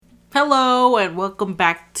Hello and welcome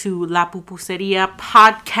back to La Pupuseria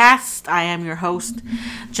podcast. I am your host,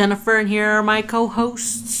 Jennifer, and here are my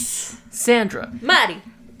co-hosts, Sandra. Maddie.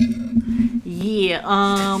 Yeah,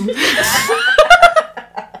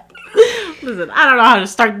 listen, I don't know how to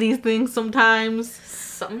start these things sometimes.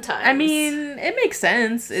 I mean, it makes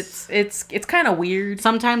sense. It's kind of weird.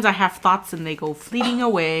 Sometimes I have thoughts and they go fleeting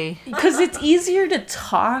away. Because it's easier to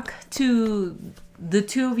talk to the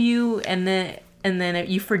two of you and then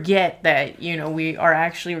you forget that, you know, we are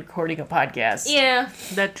actually recording a podcast. Yeah.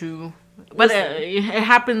 That too. But it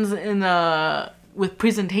happens with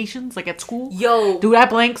presentations, like at school. Yo. Dude, I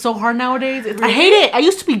blank so hard nowadays. I hate it. I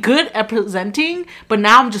used to be good at presenting, but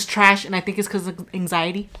now I'm just trash, and I think it's because of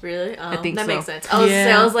anxiety. Really? I think that so. makes sense.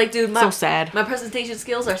 I was like, dude, so sad. My presentation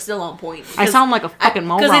skills are still on point. I sound like a fucking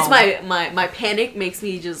moron. Because it's my panic makes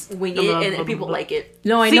me just wing it, and people like it.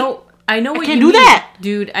 No, I know what you mean. Do that.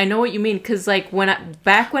 Dude, I know what you mean. Because, like, when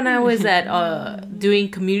I was at doing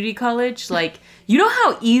community college, like, you know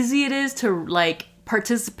how easy it is to, like,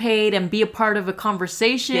 participate and be a part of a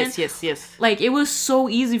conversation? Yes. Like, it was so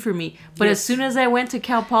easy for me. But as soon as I went to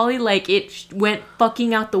Cal Poly, like, it went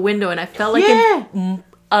fucking out the window. And I felt like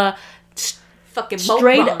fucking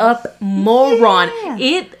straight up moron. Yeah.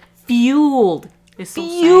 It fueled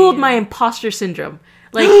sad. my imposter syndrome.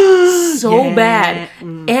 Like, so bad.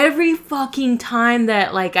 Every fucking time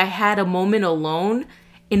that, like, I had a moment alone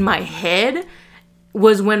in my head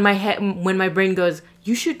was when my brain goes,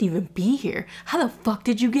 you shouldn't even be here. How the fuck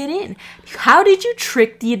did you get in? How did you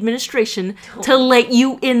trick the administration to let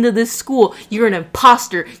you into this school? You're an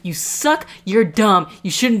imposter. You suck. You're dumb. You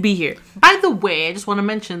shouldn't be here. By the way, I just want to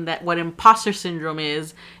mention that what imposter syndrome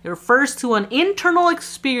is, it refers to an internal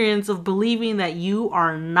experience of believing that you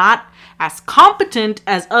are not as competent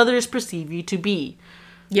as others perceive you to be.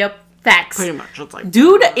 Yep. Facts. Pretty much. It's like,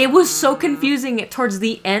 dude, it was so confusing towards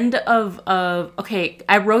the end of okay,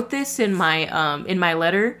 I wrote this in my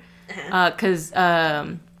letter because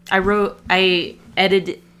I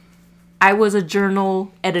was a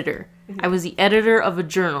journal editor. I was the editor of a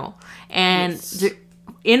journal, and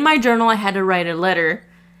in my journal I had to write a letter,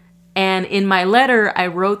 and in my letter I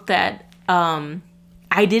wrote that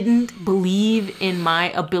I didn't believe in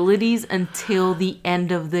my abilities until the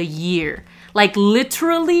end of the year. Like,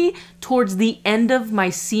 literally towards the end of my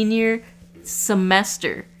senior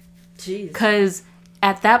semester. Jeez. Because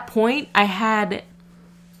at that point, I had,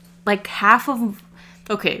 like,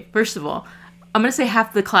 okay, first of all, I'm going to say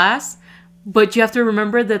half the class, but you have to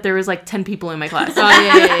remember that there was, like, 10 people in my class.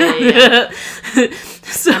 Oh, yeah.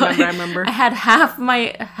 So I remember. I had half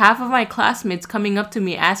of my classmates coming up to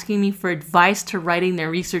me asking me for advice to writing their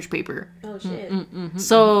research paper. Oh, shit.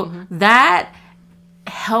 That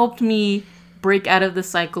helped me break out of the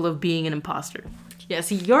cycle of being an imposter. Yeah,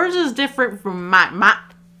 see, yours is different from my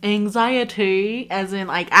anxiety, as in,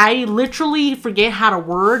 like, I literally forget how to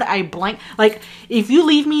word. I blank. Like, if you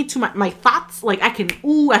leave me to my thoughts, like, I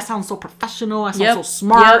sound so professional, I sound so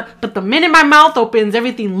smart, but the minute my mouth opens,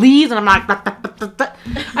 everything leaves, and I'm like, I fucking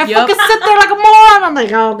sit there like a moron. I'm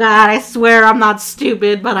like, oh, God, I swear I'm not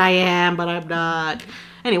stupid, but I am, but I'm not.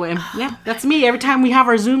 Anyway, yeah, that's me. Every time we have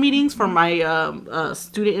our Zoom meetings for my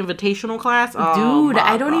student invitational class. Dude,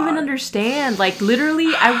 I don't even understand. Like,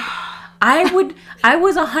 literally, I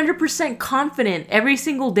was 100% confident every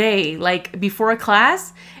single day, like, before a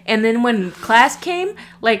class. And then when class came,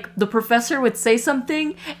 like, the professor would say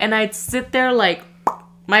something, and I'd sit there, like,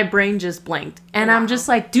 my brain just blanked. And I'm just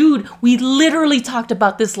like, dude, we literally talked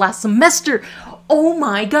about this last semester. Oh,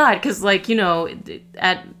 my God. Because, like, you know,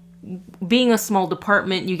 at being a small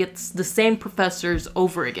department, you get the same professors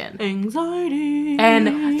over again. Anxiety.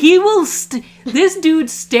 And he will this dude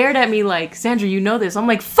stared at me like, Sandra, you know this. I'm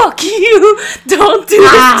like, fuck you. Don't do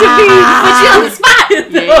this to me. Put you on the spot.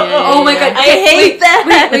 Oh my God, I hate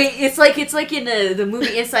that. Wait, it's like in the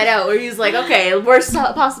movie Inside Out, where he's like, okay, worst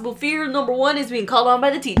possible fear number 1 is being called on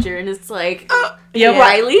by the teacher, and it's like,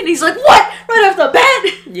 Riley, and he's like, what? Right off the bat.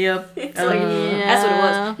 Yep. It's like, that's what it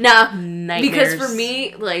was. Nah, nightmares. because for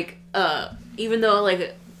me, like, even though,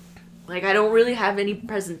 like, I don't really have any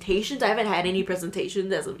presentations. I haven't had any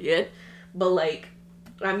presentations as of yet. But, like,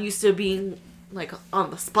 I'm used to being, like,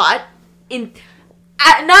 on the spot.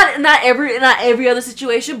 Not every other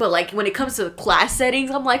situation, but, like, when it comes to class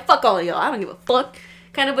settings, I'm like, fuck all of y'all. I don't give a fuck.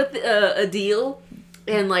 Kind of a deal.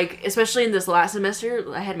 And, like, especially in this last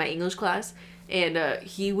semester, I had my English class. And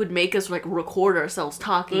he would make us, like, record ourselves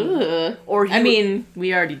talking. Ugh. Or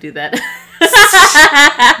we already do that.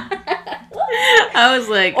 I was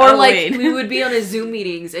like, or wait. We would be on his Zoom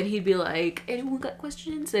meetings, and he'd be like, anyone got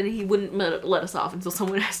questions? And he wouldn't let us off until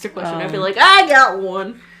someone asked a question. I'd be like, I got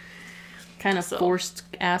one. kind of forced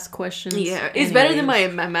ass questions. Yeah, it's better than my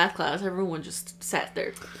math class. Everyone just sat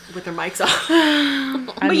there with their mics off.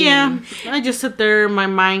 I just sit there, my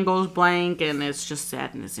mind goes blank, and it's just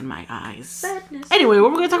sadness in my eyes. Sadness. Anyway,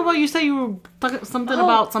 what we're going to talk about, you said you were talking something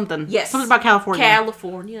about something. Yes. Something about California.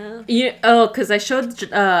 California. Yeah. Oh, because I showed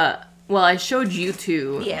you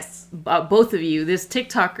two. Yes. Both of you, this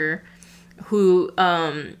TikToker who,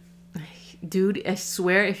 dude, I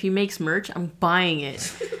swear if he makes merch, I'm buying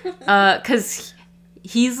it. Because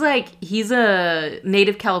he's a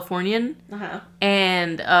native Californian.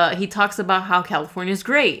 And he talks about how California is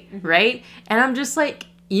great, right? And I'm just like,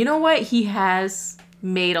 you know what? He has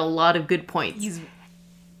made a lot of good points.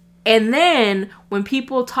 And then when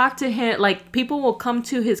people talk to him, like, people will come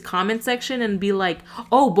to his comment section and be like,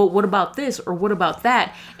 oh, but what about this? Or what about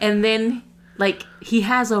that? And then, like, he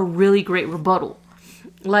has a really great rebuttal.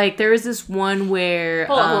 Like, there is this one where...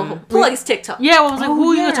 Hold on. Pull like his TikTok. Yeah, what was like,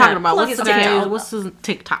 who are you talking about? Plug What's his the TikTok. What's his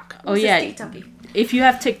TikTok? Oh, yeah. If you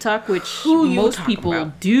have TikTok, which most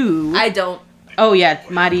people do... I don't. Oh, yeah.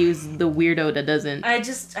 Mariu's the weirdo that doesn't. I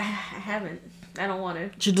haven't. I don't want to.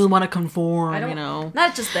 She doesn't want to conform, you know.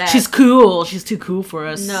 Not just that. She's cool. She's too cool for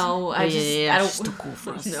us. No, I don't. She's too cool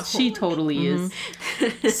for us. No. She totally is.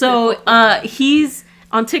 So, he's...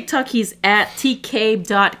 On TikTok, he's at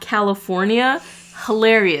tk.california.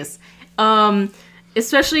 Hilarious.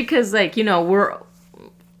 Especially because, like, you know,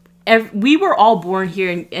 we were all born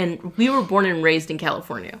here and we were born and raised in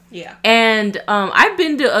California. Yeah. And I've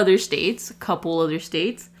been to other states, a couple other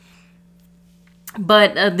states.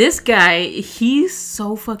 But this guy, he's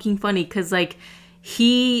so fucking funny because, like,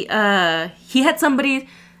 he had somebody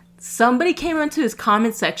came into his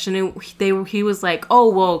comment section and he was like, oh,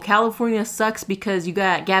 well, California sucks because you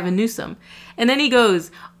got Gavin Newsom. And then he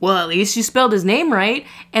goes, well, at least you spelled his name right.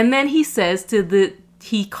 And then he says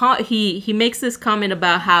he makes this comment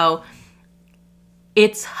about how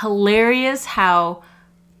it's hilarious how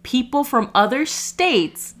people from other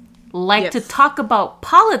states like to talk about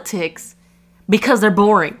politics because they're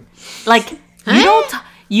boring. Like,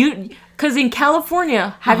 because in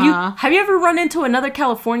California, have you ever run into another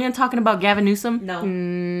Californian talking about Gavin Newsom? No.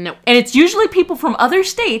 No. And it's usually people from other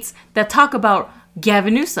states that talk about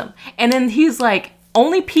Gavin Newsom. And then he's like,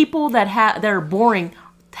 only people that are boring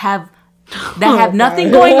have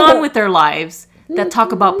nothing going on with their lives that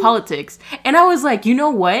talk about politics. And I was like, you know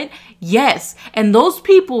what? Yes. And those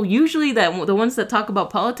people, usually the ones that talk about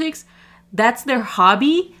politics, that's their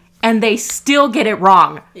hobby and they still get it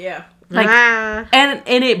wrong. Yeah. Like, and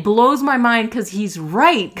it blows my mind because he's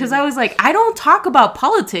right. Because I was like, I don't talk about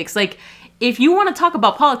politics. Like, if you want to talk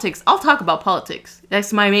about politics, I'll talk about politics.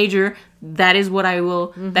 That's my major. That is what I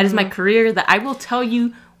will. That is my career. That I will tell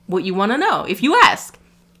you what you want to know if you ask.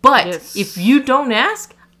 But if you don't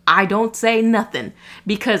ask, I don't say nothing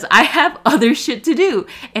because I have other shit to do.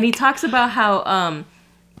 And he talks about how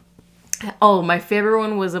my favorite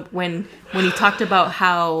one was when he talked about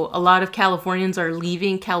how a lot of Californians are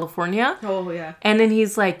leaving California. Oh, yeah. And then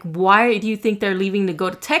he's like, why do you think they're leaving to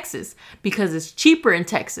go to Texas? Because it's cheaper in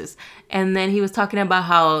Texas. And then he was talking about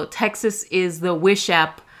how Texas is the Wish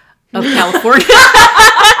app of California.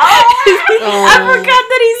 I forgot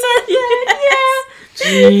that he said that. Yeah.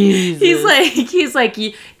 Jesus. He's like,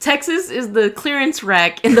 Texas is the clearance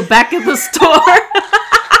rack in the back of the store.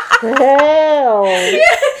 Hell.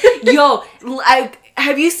 Yo,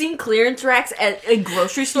 have you seen clearance racks at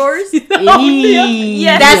grocery stores?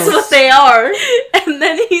 Yes. That's what they are. And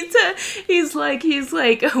then he's like,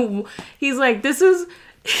 this is.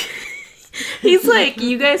 He's like,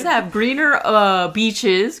 you guys have greener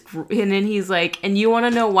beaches, and then he's like, and you want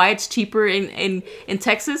to know why it's cheaper in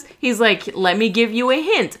Texas? He's like, let me give you a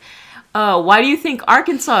hint. Why do you think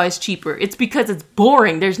Arkansas is cheaper? It's because it's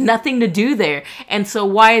boring. There's nothing to do there. And so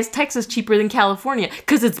why is Texas cheaper than California?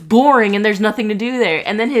 Because it's boring and there's nothing to do there.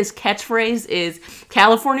 And then his catchphrase is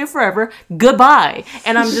California forever, goodbye.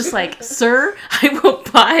 And I'm just like, sir, I will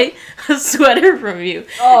buy a sweater from you.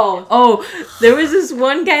 Oh, there was this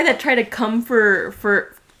one guy that tried to come for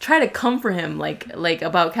him like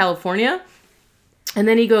about California. And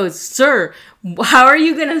then he goes, sir, how are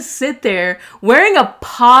you going to sit there wearing a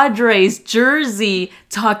Padres jersey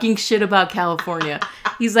talking shit about California?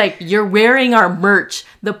 He's like, you're wearing our merch.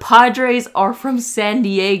 The Padres are from San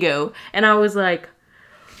Diego. And I was like,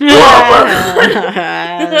 And I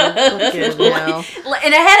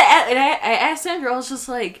asked Sandra, I was just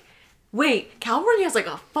like, wait, California has like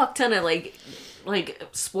a fuck ton of like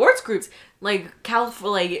sports groups. Like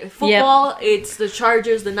football, it's the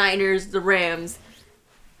Chargers, the Niners, the Rams.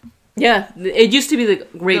 Yeah, it used to be the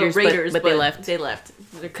Raiders, but they left. They left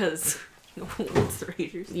because what's the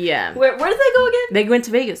Raiders? Yeah. Where did they go again? They went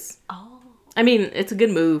to Vegas. Oh. I mean, it's a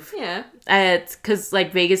good move. Yeah. It's because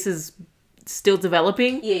like Vegas is still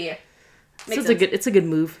developing. Yeah. So it's a good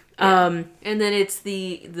move. Yeah. And then it's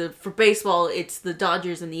the for baseball, it's the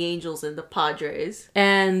Dodgers and the Angels and the Padres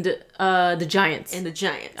and the Giants and the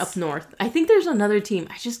Giants up north. I think there's another team.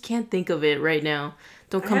 I just can't think of it right now.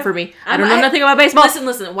 Don't come for me. I don't know nothing about baseball.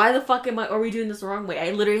 Listen. Why the fuck are we doing this the wrong way?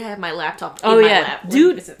 I literally have my laptop in my lap.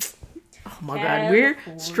 Dude. Listen. Oh my god, we're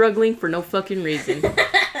struggling for no fucking reason.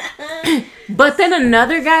 But then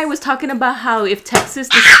another guy was talking about how if Texas...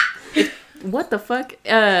 what the fuck?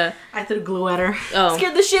 I threw glue at her. Oh.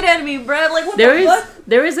 Scared the shit out of me, Brad. Like, what the fuck?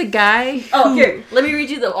 There is a guy Oh, here. Let me read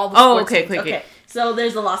you all the sports teams. Okay. So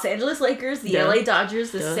there's the Los Angeles Lakers, the LA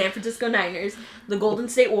Dodgers, the San Francisco Niners, the Golden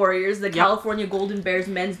State Warriors, the California Golden Bears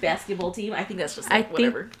men's basketball team. I think that's just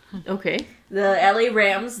whatever. Okay. The LA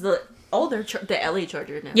Rams, they're the LA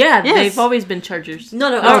Chargers now. Yeah, they've always been Chargers.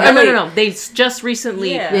 No. They just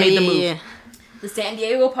recently made the move. Yeah. The San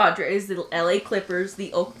Diego Padres, the LA Clippers,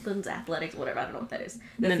 the Oakland Athletics, whatever, I don't know what that is.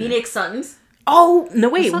 The Phoenix Suns. Oh, no,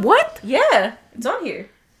 wait, what? Yeah, it's on here.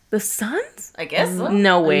 The Suns? I guess so.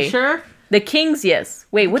 No way. Are you sure? The Kings, yes.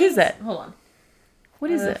 Wait, what is that? Hold on. What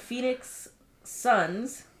is that? Phoenix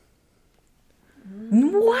Suns.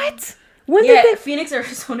 What? When did they... Phoenix,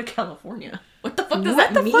 Arizona, California. What the fuck does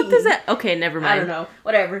that mean? What the fuck does that... Okay, never mind. I don't know.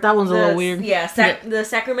 Whatever. That one's a little weird. Yeah, the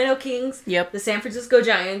Sacramento Kings. Yep. The San Francisco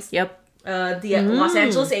Giants. Yep. The Los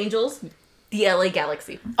Angeles Angels. The LA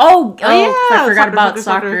Galaxy. Oh yeah. I forgot soccer, about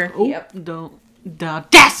soccer. Oh, Yep. The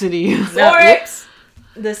audacity. Sports.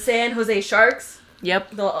 The San Jose Sharks.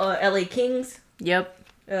 Yep. The LA Kings. Yep.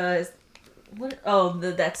 What? Oh,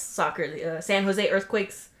 that's soccer. The San Jose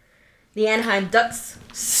Earthquakes. The Anaheim Ducks.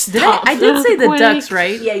 I did say the Ducks,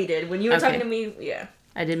 right? Yeah, you did. When you were talking to me, yeah.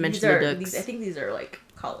 I did mention the Ducks. I think these are like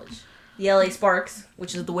college. The LA Sparks,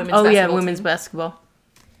 which is the women's basketball. basketball Women's team. basketball.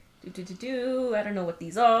 I don't know what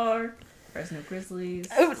these are. Fresno Grizzlies.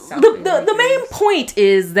 The main point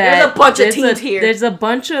is that there's a bunch of teams here. There's a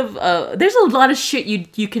bunch of there's a lot of shit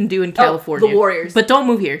you can do in California. The Warriors. But don't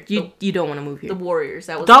move here. You don't want to move here. The Warriors.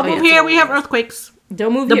 That was Don't move here. We have earthquakes.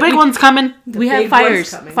 Don't move the here. big one's coming. We have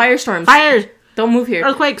fires. Firestorms. Fires. Don't move here.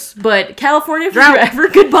 Earthquakes. But California forever.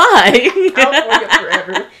 Goodbye. California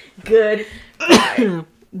forever. Goodbye.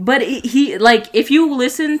 But he, like, if you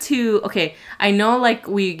listen to, okay, I know, like,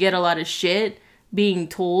 we get a lot of shit being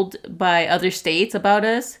told by other states about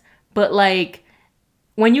us, but, like,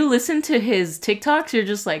 when you listen to his TikToks, you're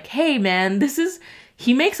just like, hey, man,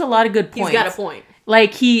 he makes a lot of good points. He's got a point.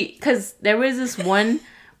 Like, because there was this one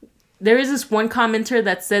commenter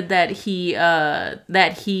that said that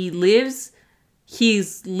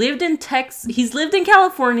he's lived in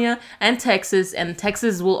California and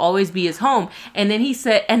Texas will always be his home. And then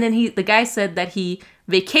the guy said that he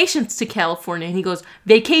vacations to California, and he goes,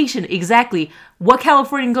 vacation, exactly. What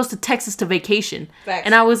Californian goes to Texas to vacation? Facts.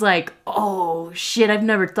 And I was like, oh shit, I've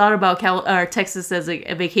never thought about Texas as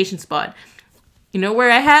a vacation spot. You know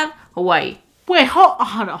where I have? Hawaii. Wait, hold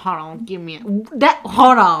on. Give me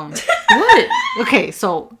hold on. What? Okay,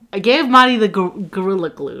 so I gave Marty the Gorilla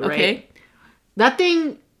Glue, right? Okay. That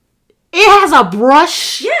thing, it has a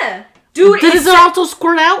brush. Yeah. Dude, does it also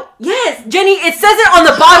squirt out? Yes, Jenny, it says it on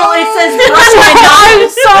the bottle. It says brush my nozzle. I'm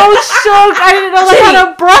so shook. I didn't know they had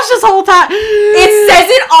a brush this whole time. It says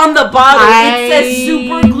it on the bottle. It says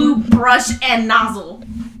super glue brush and nozzle.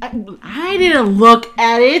 I didn't look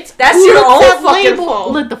at it. That's your own fucking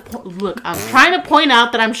fault. Look, I'm trying to point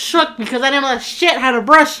out that I'm shook because I didn't know that shit had a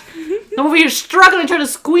brush. I'm over here struggling trying to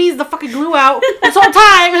squeeze the fucking glue out this whole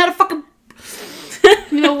time. It had a fucking...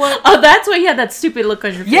 You know what? Oh, that's why you had that stupid look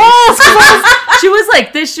on your face. Yes! She was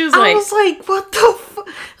like this. She was like... I was like, what the fuck?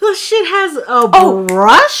 The shit has a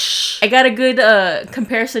brush? I got a good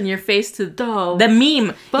comparison your face to the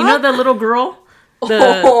meme. Fuck? You know the little girl?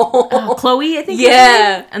 Chloe, I think.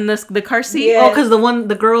 Yeah. And the car seat. Yeah. Oh, because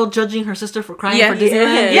the girl judging her sister for crying for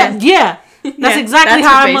Disneyland. Yeah. That's exactly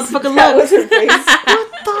how I motherfucking look. That was her face.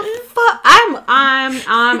 What the fuck?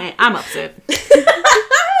 I'm upset.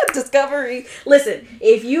 Discovery. Listen,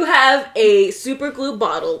 if you have a super glue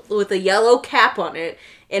bottle with a yellow cap on it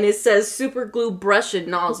and it says super glue brush and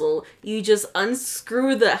nozzle, you just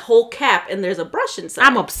unscrew the whole cap and there's a brush inside.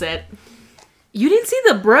 I'm upset. You didn't see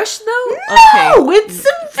the brush though? No, okay. It's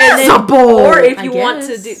invisible. Or if you want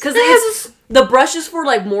to do, because the brush is for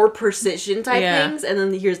like more precision type things, and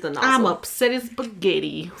then here's the nozzle. I'm upset as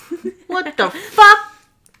spaghetti. What the fuck?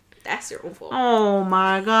 That's your own fault. Oh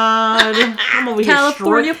my god! I'm over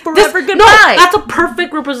California here forever. Goodbye. No, that's a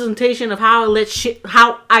perfect representation of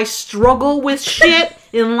how I struggle with shit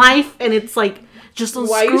in life, and it's like Just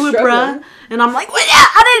Why you unscrew it, struggling? bruh. And I'm like, well, yeah,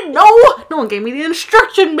 I didn't know. No one gave me the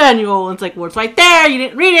instruction manual. And it's like, well, it's right there. You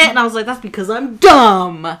didn't read it. And I was like, that's because I'm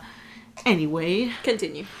dumb. Anyway.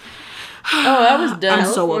 Continue. Oh, I was done. I'm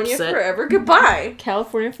so California upset. forever. Goodbye.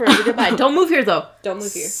 California forever. Goodbye. Don't move here, though. Don't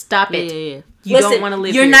move here. Stop it. Yeah. You Listen, don't want to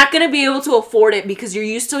live you're here. not going to be able to afford it because you're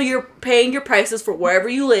used to you're paying your prices for wherever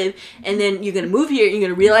you live, and then you're going to move here, and you're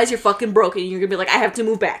going to realize you're fucking broke, and you're going to be like, I have to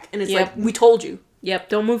move back. And it's Yep. like, we told you. Yep,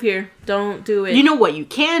 don't move here. Don't do it. You know what you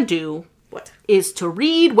can do? What? Is to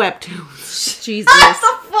read webtoons. Jesus. Shut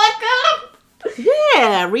the fuck up!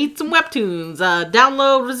 Yeah, read some webtoons.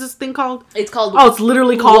 Download, what is this thing called? It's called... Oh, it's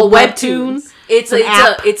literally called webtoons. It's an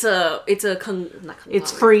app.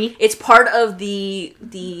 It's free. It's part of the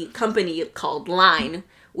company called Line,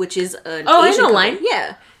 which is an Oh, I Asian know company. Line.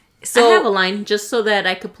 Yeah. I So have a line just so that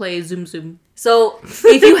I could play Zoom Zoom. So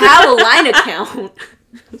if you have a Line account,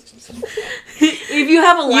 if you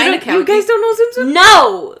have a Line account, You guys don't know Zoom Zoom?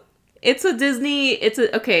 no. It's a Disney. It's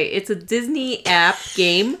a Disney app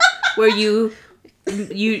game where you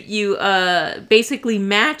basically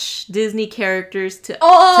match Disney characters to each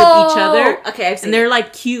other. Okay, I've seen And they're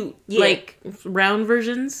like cute, Yeah. like round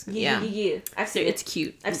versions. Yeah. I've seen It's it.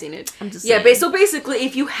 cute. I've seen it. I'm just Yeah, saying. so basically,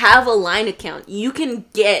 if you have a Line account, you can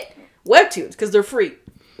get webtoons because they're free.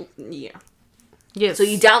 Yeah. Yes. So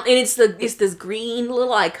you down and it's this green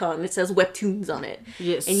little icon that says webtoons on it.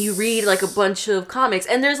 Yes. And you read like a bunch of comics,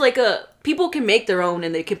 and there's like people can make their own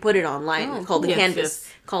and they can put it online. Oh, It's called the cool. Yes, Canvas.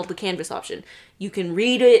 yes. Called the Canvas option. You can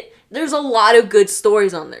read it. There's a lot of good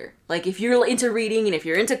stories on there. Like if you're into reading and if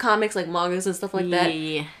you're into comics like mangas and stuff like that,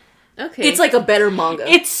 Yeah. Okay. it's like a better manga.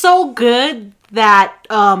 It's so good that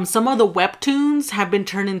some of the webtoons have been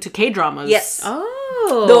turned into K-dramas. Yes. oh.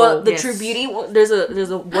 The yes. True Beauty. There's a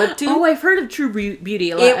webtoon. Oh, I've heard of True Beauty.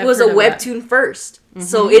 It was a webtoon first,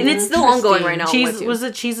 so it's still ongoing right now. on Cheese, Webtoon. was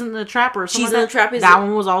it Cheese in the Trap or something Cheese like in the Trap is that it.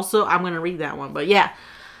 one was also, I'm going to read that one. But yeah,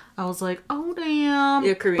 I was like, oh damn.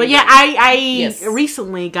 Yeah, Korean but yeah, drama. I Yes.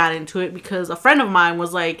 recently got into it because a friend of mine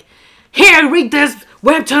was like, here, read this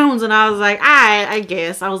webtoons. And I was like, I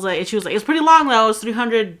guess. I was like, and she was like, it's pretty long though. It's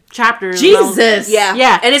 300 chapters. And I was- Jesus. Yeah,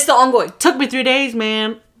 Yeah. and it's still ongoing. took me 3 days,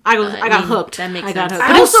 man. I got mean, hooked. that makes I got sense. hooked. I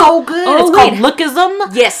But it was also- so good. Oh, It's wait. called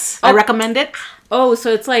Lookism. Yes. I recommend it. Oh,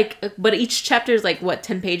 so it's like, but each chapter is like what,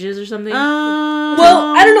 10 pages or something?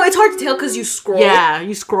 Well, I don't know. It's hard to tell because you scroll. Yeah,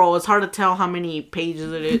 you scroll. It's hard to tell how many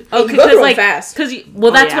pages it is. Oh, you go through 'em like fast. That's Oh,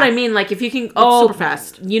 what yeah. I mean. Like if you can, super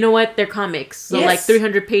fast. You know what? They're comics, so Yes. like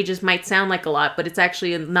 300 pages might sound like a lot, but it's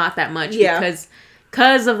actually not that much. Yeah.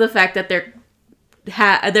 because of the fact that they're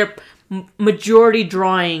majority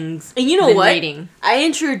drawings. And you know than what? Reading. I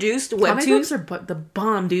introduced Comic webtoons. books are the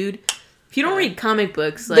bomb, dude. If you don't read comic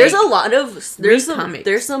books, like, There's a lot of read some comics.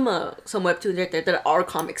 there's some webtoons right there that are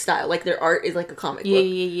comic style. Like their art is like a comic book.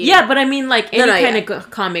 Yeah, but I mean, like any no, kind yeah. of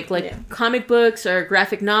comic, like Yeah. comic books or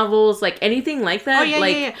graphic novels, like anything like that. Oh yeah,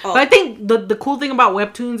 like, yeah. But I think the cool thing about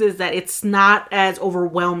webtoons is that it's not as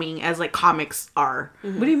overwhelming as like comics are.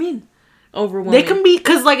 What do you mean? Overwhelming. They can be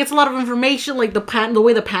because like it's a lot of information. Like the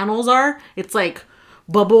way the panels are, it's like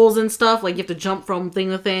bubbles and stuff. Like you have to jump from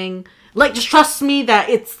thing to thing. Like just trust me that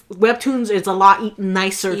it's webtoons. It's a lot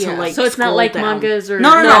nicer Yeah. to like. So it's not scroll like down. mangas or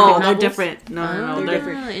no, graphic they're novels? different. No, They're they're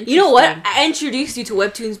different. You know what? Interesting. I introduced you to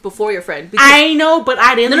webtoons before your friend. Because I know, but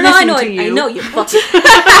I didn't no, listen I know, to you. I know you fucking.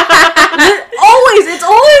 It's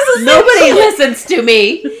always the same Nobody shit. listens to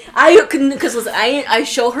me. Because I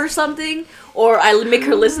show her something or I make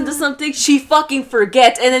her listen to something, she fucking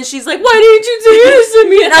forgets, and then she's like, "Why didn't you do this to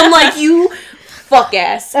me?" And I'm like, "You fuck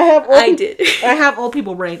ass." I did. I have old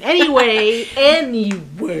people brain. Anyway,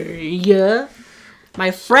 my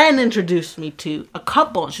friend introduced me to a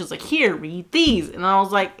couple, and she was like, "Here, read these," and I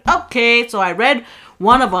was like, "Okay." So I read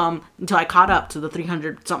one of them until I caught up to the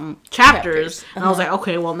 300 something chapters, and I was like,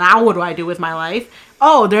 "Okay, well now what do I do with my life?"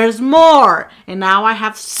 Oh, there's more, and now I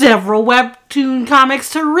have several webtoon comics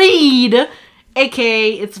to read.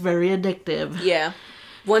 AKA, it's very addictive. Yeah.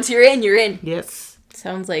 Once you're in, you're in. Yes.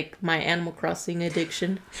 Sounds like my Animal Crossing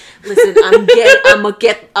addiction. Listen, I'm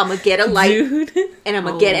gonna get a light, Dude. and I'm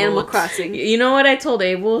gonna Oh, get Animal Lord. Crossing. You know what I told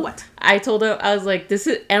Abel? What? I told him, I was like, this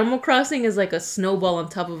is Animal Crossing is like a snowball on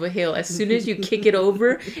top of a hill. As soon as you kick it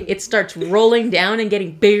over, it starts rolling down and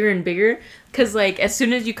getting bigger and bigger. Because, like, as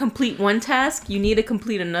soon as you complete one task, you need to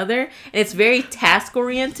complete another. And it's very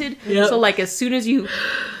task-oriented. Yep. So, like, as soon as you...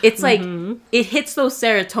 It's like, it hits those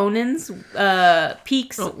serotonins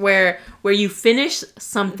peaks where you finish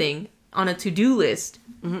something on a to-do list.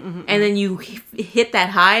 And then you hit that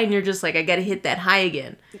high, and you're just like, I gotta hit that high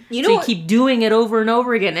again. You know So you what? keep doing it over and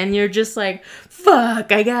over again, and you're just like,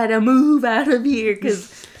 fuck, I gotta move out of here,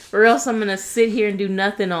 because or else I'm gonna sit here and do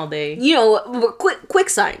nothing all day. You know, quick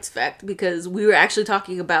science fact, because we were actually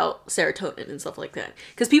talking about serotonin and stuff like that.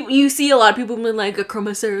 Because you see a lot of people being like, "Across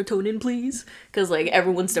my serotonin, please," because like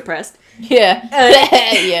everyone's depressed. Yeah,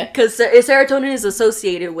 yeah. Because serotonin is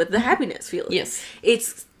associated with the happiness feeling. Yes,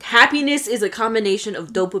 happiness is a combination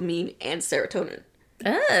of dopamine and serotonin.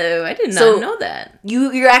 Oh, I did not know that.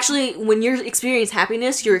 You're actually, when you're experiencing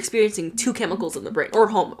happiness, you're experiencing two chemicals in the brain, or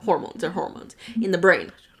hormones in the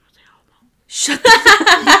brain. Shut the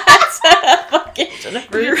fucking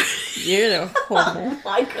Jennifer. You're a homo. Oh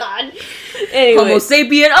my god. Anyways. Homo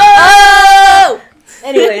sapien. Oh!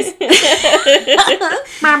 Anyways. Shut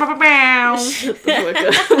the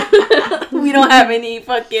fuck up. We don't have any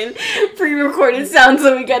fucking pre-recorded sounds,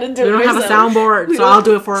 so we gotta do it. We don't have a soundboard, so I'll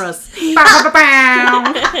do it for us.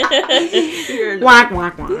 Whack,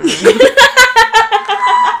 whack, whack.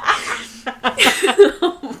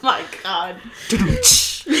 Oh my god.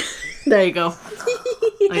 There you go.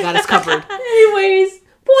 I got us covered. Anyways,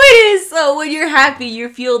 point is, so when you're happy, you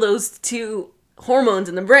feel those two hormones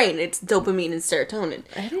in the brain. It's dopamine and serotonin.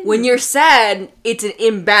 When you're sad, it's an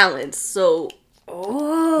imbalance. So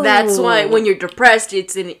that's why when you're depressed,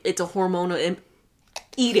 it's a hormonal.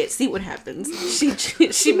 Eat it, see what happens.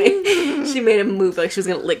 She made a move like she was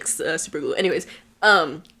gonna lick super glue. Anyways,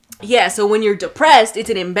 yeah. So when you're depressed, it's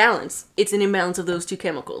an imbalance. It's an imbalance of those two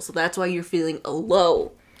chemicals. So that's why you're feeling a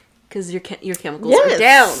low, because your chemicals are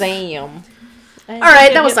down. Sam. All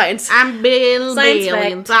right, that was science. I'm Bill Science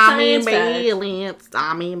Bailey. fact. Tommy Science fact. Bailey.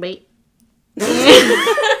 Tommy Bailey.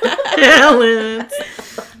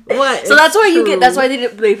 What? So that's why that's why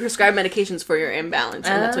they prescribe medications for your imbalance,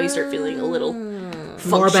 and that's why you start feeling a little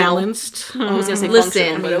more balanced. I was gonna say Listen,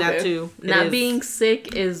 functional, but that okay. too. Not being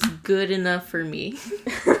sick is good enough for me.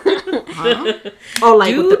 Huh? Oh,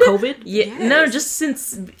 like with the COVID? Yeah. Yes. No, just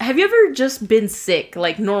since. Have you ever just been sick,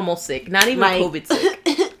 like normal sick, not even Like- COVID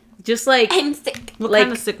sick? Just like I'm sick. What like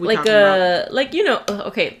kind of sick we like talking about? like you know.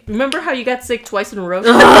 Okay, remember how you got sick twice in a row?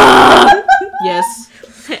 Yes.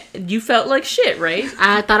 You felt like shit, right?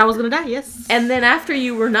 I thought I was gonna die, yes. And then after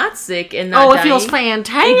you were not sick and not Oh, it dying, feels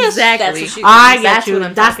fantastic. Exactly. That's what she I means. get That's you. what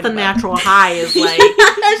I'm That's talking the about. natural high. Is like,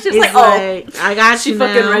 She's it's like, like, I got she you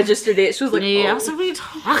fucking now. registered it. She was like, Yeah, I oh. was like, what are you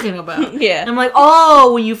talking about? Yeah. And I'm like,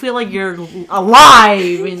 oh, when you feel like you're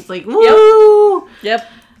alive, and it's like, woo. Yep.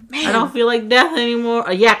 Man. I don't feel like death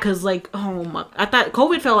anymore. Yeah, because like, oh my, I thought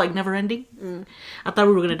COVID felt like never ending. I thought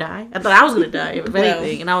we were gonna die. I thought I was gonna die, if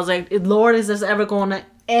anything. And I was like, Lord, is this ever going to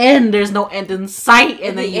end? There's no end in sight.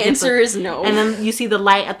 And then the you get answer is no. And then you see the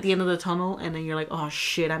light at the end of the tunnel, and then you're like, oh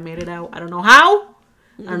shit, I made it out. I don't know how.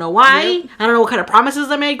 I don't know why. Yep. I don't know what kind of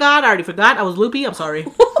promises I made God. I already forgot. I was loopy. I'm sorry.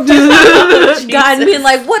 God being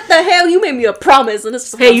like, what the hell? You made me a promise. And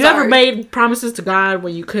it's Hey, I'm you sorry. ever made promises to God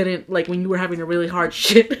when you couldn't, like when you were having a really hard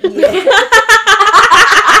shit?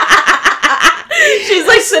 She's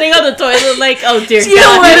like sitting on the toilet, like, oh dear You know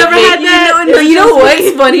God. what? never had that? You know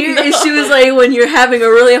what's funny? Is she was like, when you're having a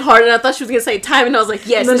really hard, and I thought she was gonna say time, and I was like,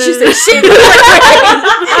 yes. And she said shit.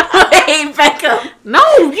 Hey, back up. No,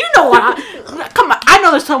 you know what? Come on. I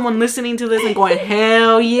know there's someone listening to this and going,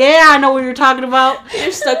 hell yeah, I know what you're talking about.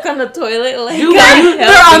 You're stuck on the toilet, like, You- God you- help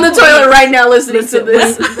They're on me, the toilet right now listening Listen, to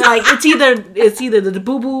this. like it's either the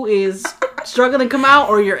boo boo is struggling to come out,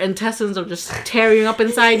 or your intestines are just tearing up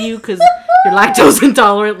inside you because you're lactose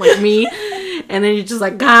intolerant like me. And then you're just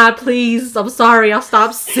like, God, please, I'm sorry, I'll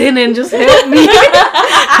stop sinning. Just help me.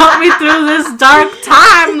 Help me through this dark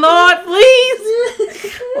time, Lord, please.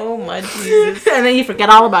 Oh my Jesus. And then you forget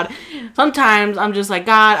all about it. Sometimes I'm just like,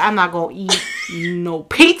 God, I'm not going to eat no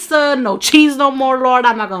pizza, no cheese no more, Lord.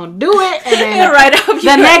 I'm not going to do it. And then Right up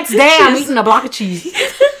the next day, I'm eating a block of cheese.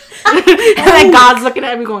 And then God's looking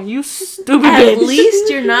at me going, you stupid bitch. At least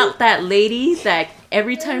you're not that lady that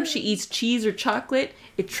every time she eats cheese or chocolate,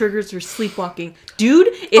 it triggers her sleepwalking. Dude,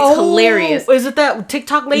 it's hilarious. Is it that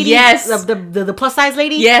TikTok lady? Yes. The plus size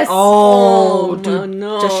lady? Yes. Oh, Oh, dude.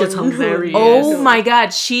 no, That shit's no. hilarious. Oh my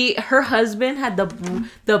God, her husband had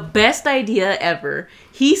the best idea ever.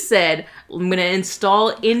 He said, I'm going to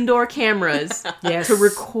install indoor cameras Yes.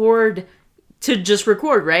 to just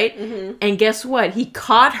record, right? Mm-hmm. And guess what? He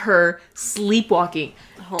caught her sleepwalking.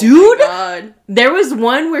 Oh Dude, my God. there was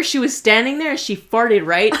one where she was standing there and she farted,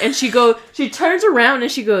 right? And she turns around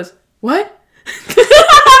and she goes, what?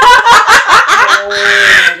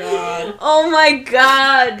 Oh my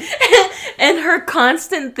God. And her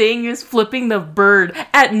constant thing is flipping the bird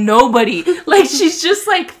at nobody. Like, she's just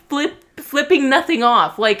like flipping nothing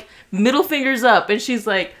off, like middle fingers up, and she's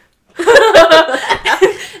like,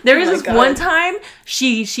 there was this God. one time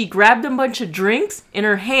she grabbed a bunch of drinks in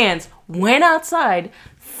her hands, went outside,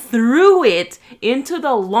 threw it into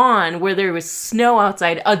the lawn where there was snow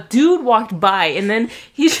outside. A dude walked by, and then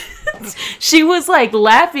she was like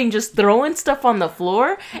laughing, just throwing stuff on the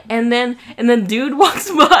floor, and then dude walks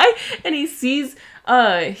by and he sees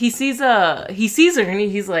her, and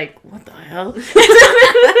he's like, what the hell?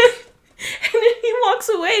 And then he walks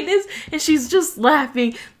away, and she's just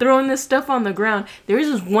laughing, throwing this stuff on the ground. There was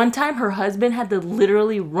this one time her husband had to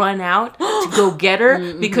literally run out to go get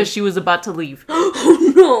her because she was about to leave.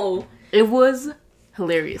 Oh no! It was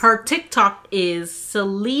hilarious. Her TikTok is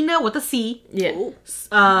Selena with a C. Yeah.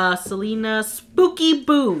 Selena Spooky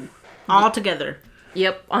Boo. All together.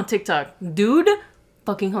 Yep, on TikTok. Dude,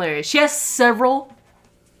 fucking hilarious. She has several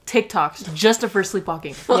TikToks just of her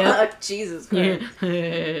sleepwalking. Fuck, Jesus Christ.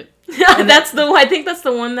 Yeah. That's the one. I think that's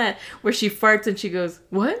the one where she farts and she goes,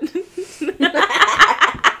 "What?"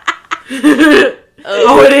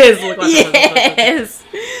 Oh, it is. Look, Yes.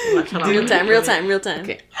 Real time.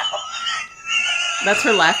 Okay. That's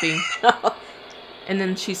her laughing. And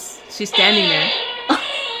then she's standing there.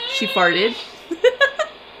 She farted. That's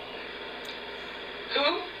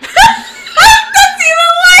even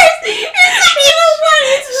worse. It's even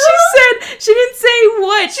worse. She didn't say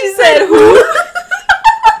what. She said who.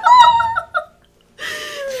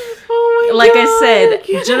 Like I said,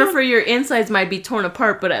 Jennifer, your insides might be torn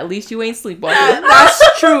apart, but at least you ain't sleepwalking.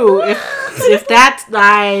 That's true. If that's no.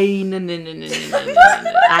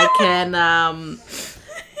 I can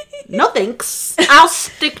no thanks. I'll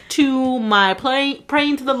stick to my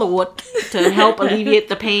praying to the Lord to help alleviate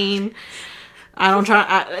the pain.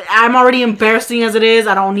 I'm already embarrassing as it is.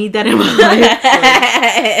 I don't need that in my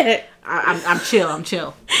life. I'm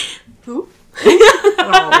chill. Who?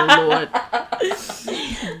 Oh Lord.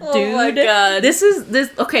 Dude, oh my God. this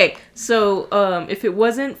okay. So if it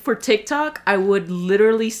wasn't for TikTok, I would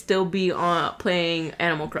literally still be playing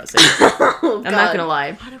Animal Crossing. Oh, I'm not gonna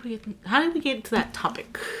lie. How did we get into that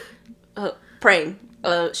topic? Praying.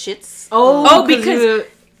 Shits. Oh, because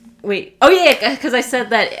wait. Oh yeah, because I said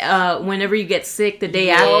that whenever you get sick, the day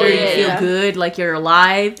after you feel good, like you're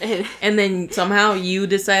alive, and then somehow you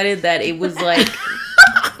decided that it was like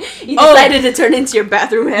you decided to turn into your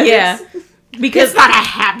bathroom habits. Yeah. Because it's not a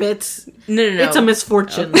habit. No. It's a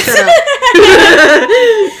misfortune. Because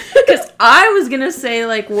I was gonna say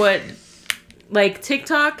like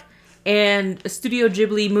TikTok and Studio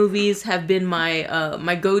Ghibli movies have been my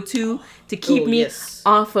my go-to to keep me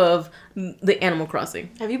off of the Animal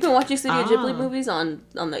Crossing. Have you been watching Studio Ghibli movies on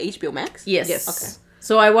the HBO Max? Yes. Okay.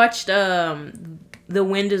 So I watched The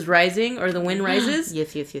Wind is Rising or The Wind Rises.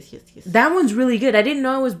 Yes. That one's really good. I didn't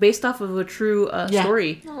know it was based off of a true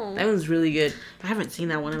story. Oh. That one's really good. I haven't seen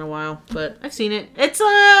that one in a while, but I've seen it. It's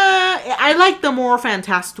I like the more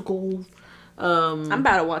fantastical. I'm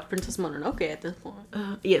about to watch Princess Mononoke at this point.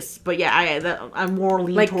 Yes, but yeah, I'm more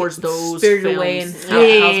leaning towards those Spirited films. Away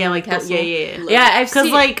and Yeah, I've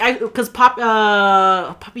because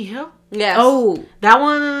Poppy Hill. Yes. Oh, that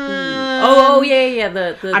one. Yeah.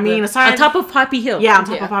 The I mean, aside on top of Poppy Hill. Yeah, on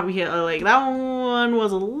top of Poppy Hill. Like that one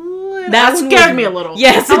was a little. That scared me a little.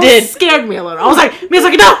 Yes, it did. Scared me a little. I was like,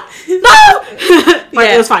 Miyazaki, no. But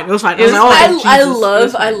it was fine. It was fine. I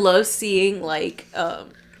love seeing like.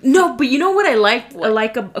 No, but you know what I like? I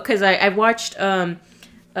like because I watched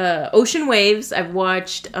Ocean Waves. I've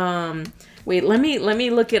watched wait, let me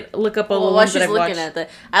look up all the ones that I've watched. At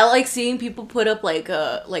I like seeing people put up like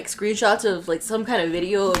screenshots of like some kind of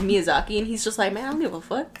video of Miyazaki, and he's just like, man, I don't give a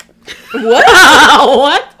fuck. What?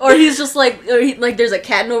 What? Or he's just like, there's a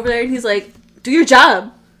cat over there, and he's like, do your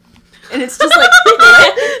job. And it's just like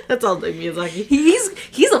that's all like Miyazaki.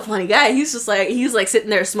 He's a funny guy. He's like sitting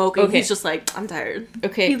there smoking. Okay. He's just like, I'm tired.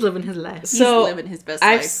 Okay, he's living his life. So he's living his best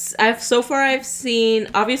life. I've seen.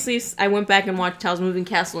 Obviously, I went back and watched Howl's Moving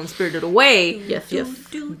Castle and Spirited Away. Yes.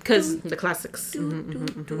 Because the classics.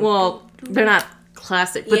 Well, they're not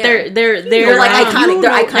classic, but Yeah. they're like iconic.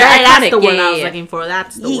 They're iconic. That's the word Yeah, I was yeah. looking for.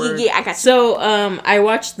 That's the word. Yeah, I got you. So I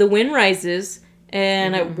watched The Wind Rises.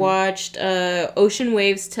 And I watched Ocean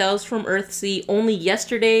Waves, Tales from Earthsea only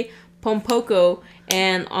yesterday, Pompoko,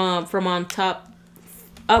 and from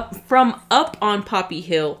up on Poppy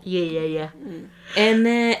Hill. Yeah. And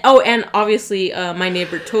then and obviously My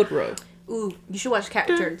Neighbor Totoro. Ooh, you should watch Cat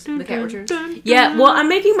Returns. The Cat Returns. Yeah, well, I'm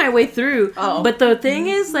making my way through. Oh. But the thing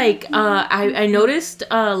is, like, I noticed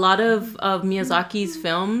a lot of Miyazaki's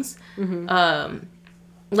films,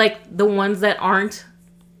 like the ones that aren't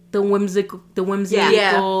the whimsical,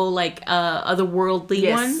 like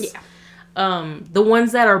otherworldly ones. Yeah. The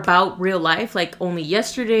ones that are about real life, like Only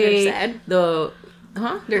Yesterday. They're sad.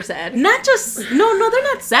 They're sad. Not just No, they're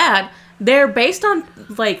not sad. They're based on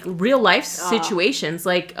like real life situations,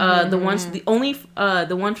 like the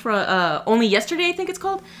one from Only Yesterday, I think it's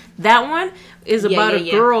called. That one is about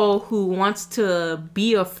a girl who wants to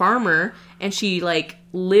be a farmer, and she like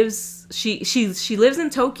lives. She lives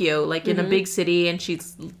in Tokyo, like in a big city, and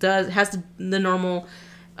has the normal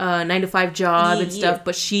 9-to-5 job and stuff.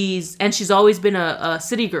 But she's always been a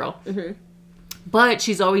city girl. But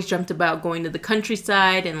she's always dreamt about going to the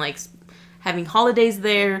countryside and like having holidays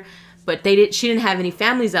there. But she didn't have any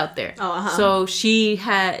families out there. So she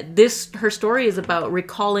had her story is about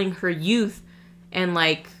recalling her youth, and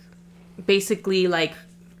like basically like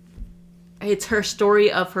it's her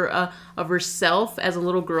story of herself as a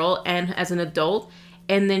little girl and as an adult,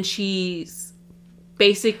 and then she's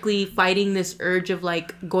basically fighting this urge of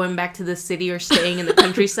like going back to the city or staying in the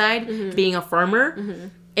countryside, being a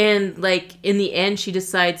farmer. And like in the end she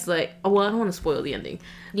decides like, I don't want to spoil the ending.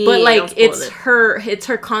 But like it's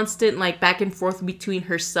her constant like back and forth between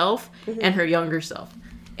herself and her younger self.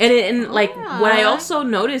 And like what I also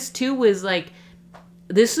noticed too was like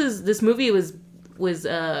this movie was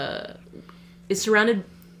it's surrounded,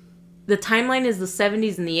 the timeline is the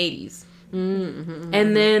 70s and the 80s.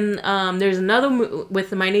 And then there's another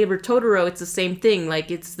with My Neighbor Totoro. It's the same thing, like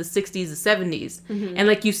it's the 60s, the 70s. And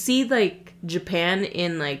like you see like Japan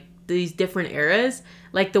in like these different eras,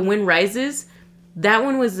 like The Wind Rises, that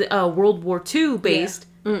one was World War II based.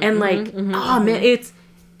 And like man,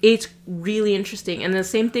 it's really interesting. And the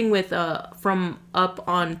same thing with From Up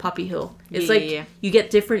on Poppy Hill. It's you get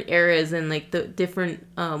different eras and like the different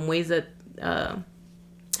ways that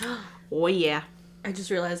oh yeah, I just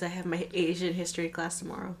realized I have my Asian history class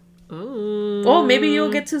tomorrow. Ooh. Oh, maybe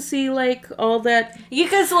you'll get to see like all that. You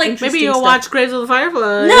guys like Maybe you'll watch Graves of the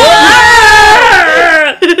Firefly. No!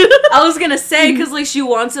 I was gonna say because like she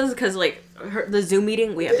wants us because like the Zoom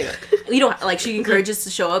meeting we have to go. We don't like she encourages us to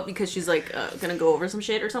show up because she's like gonna go over some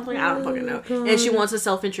shit or something. I don't fucking know. And she wants a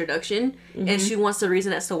self introduction and she wants the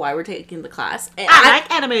reason as to why we're taking the class. And I like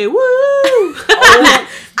anime. Woo!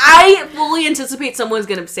 I fully anticipate someone's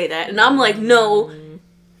gonna say that, and I'm like, no.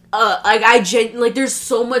 Like there's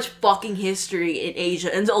so much fucking history in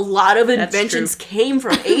Asia, and a lot of inventions came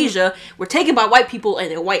from Asia, were taken by white people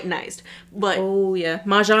and they're whitenized. But oh yeah,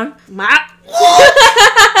 mahjong.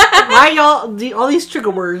 Why y'all all these trigger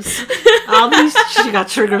words? She got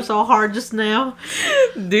triggered so hard just now.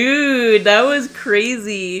 Dude, that was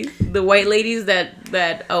crazy. The white ladies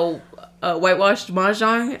that whitewashed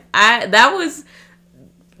mahjong. That was.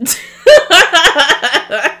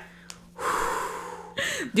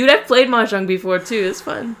 Dude, I've played mahjong before too. It's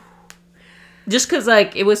fun. Just cause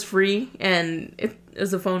like it was free and it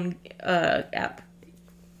was a phone app.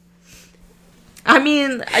 I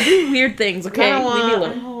mean, I do weird things. Okay, leave me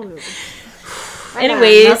alone.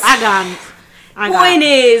 Anyways, point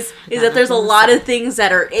is that there's a lot of things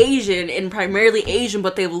that are Asian and primarily Asian,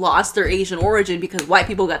 but they've lost their Asian origin because white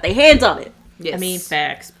people got their hands on it. Yes. I mean,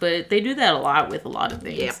 facts, but they do that a lot with a lot of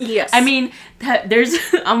things. Yeah. Yes. I mean, there's.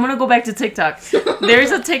 I'm gonna go back to TikTok.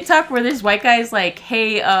 There's a TikTok where this white guy's like,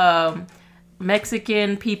 "Hey,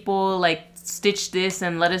 Mexican people, like, stitch this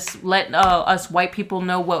and let us white people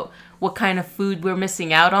know what kind of food we're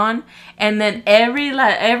missing out on." And then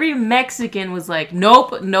every Mexican was like,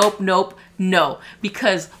 "Nope, nope, nope, no,"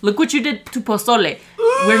 because look what you did to pozole.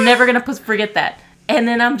 We're never gonna forget that. And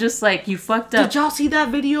then I'm just like, you fucked up. Did y'all see that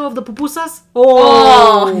video of the pupusas?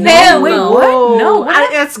 Oh, hell wait, no. what? No,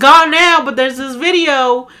 it's gone now, but there's this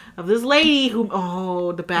video of this lady who,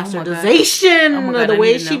 the bastardization, the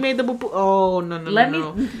way she made the pupu. Oh, no. Let me.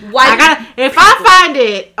 Why? If I find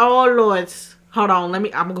it, oh, Lord. Hold on, I'm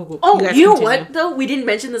gonna Google. Oh, you know what, though? We didn't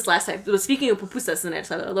mention this last time. But speaking of pupusas in El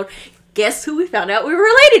Salvador, guess who we found out we were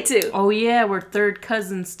related to? Oh, yeah, we're third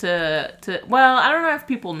cousins to... Well, I don't know if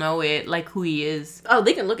people know it, like, who he is. Oh,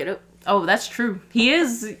 they can look it up. Oh, that's true. He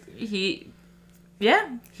is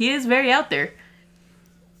very out there.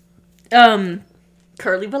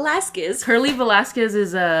 Curly Velasquez. Curly Velasquez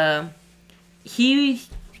is, he...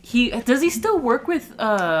 Does he still work with,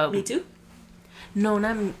 Me Too? No,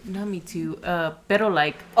 not Me Too. Pero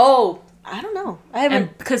Like. Oh, I don't know. I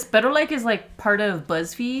haven't. Because Pero Like is like part of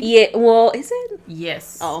BuzzFeed. Yeah, well, is it?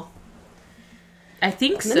 Yes. Oh. I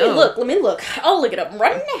think so. Let me look. I'll look it up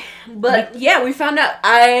right now. But yeah, we found out.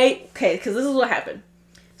 Because this is what happened.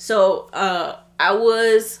 So, I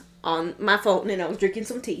was on my phone and I was drinking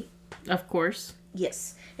some tea. Of course.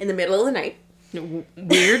 Yes. In the middle of the night.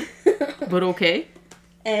 Weird, but okay.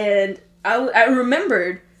 And I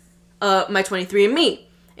remembered my 23andMe.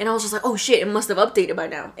 And I was just like, oh shit, it must have updated by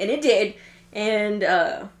now. And it did. And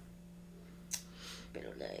on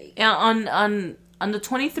the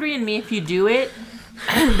 23andMe, if you do it,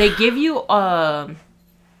 they give you a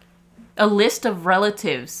list of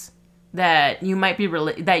relatives that you might be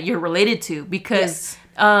that you're related to, because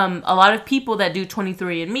a lot of people that do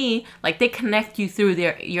 23andMe, like, they connect you through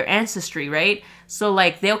your ancestry, right? So,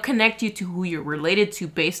 like, they'll connect you to who you're related to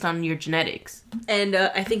based on your genetics. And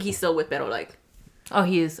I think he's still with Pero, like. Oh,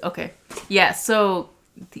 he is? Okay. Yeah, so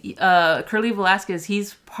Curly Velasquez,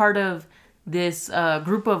 he's part of this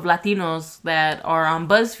group of Latinos that are on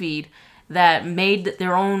BuzzFeed that made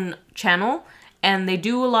their own channel, and they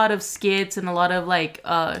do a lot of skits and a lot of, like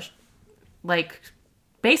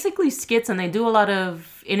basically skits, and they do a lot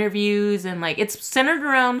of interviews, and, like, it's centered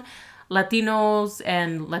around Latinos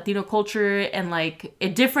and Latino culture, and, like,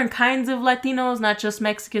 different kinds of Latinos, not just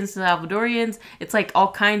Mexicans, Salvadorians. It's, like,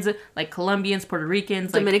 all kinds of, like, Colombians, Puerto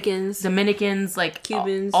Ricans, Dominicans, like,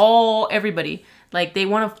 Cubans, everybody. Like, they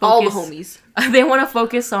want to focus, all the homies. They want to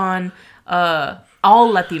focus on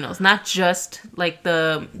all Latinos, not just, like,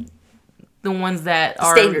 the ones that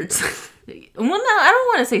are standards. Well, no, I don't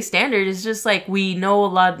want to say standard. It's just, like, we know a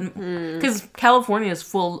lot, because California is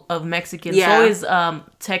full of Mexicans. Yeah. So is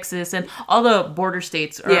Texas, and all the border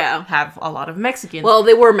states have a lot of Mexicans. Well,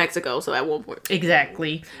 they were Mexico, so at one point.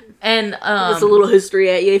 Exactly. And just a little history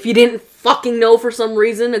at you. If you didn't fucking know for some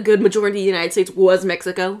reason, a good majority of the United States was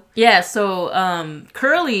Mexico. Yeah, so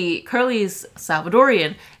Curly's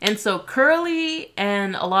Salvadorian. And so Curly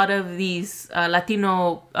and a lot of these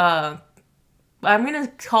Latino I'm going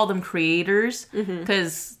to call them creators,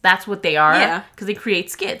 because that's what they are. Yeah. Because they create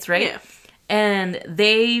skits, right? Yeah. And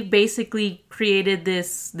they basically created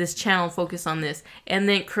this channel focused on this. And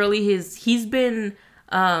then Curly, he's been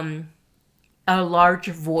a large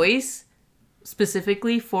voice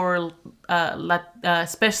specifically for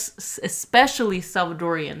especially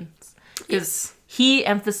Salvadorians. Because he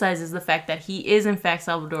emphasizes the fact that he is in fact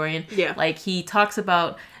Salvadorian. Yeah. Like, he talks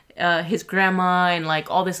about his grandma and,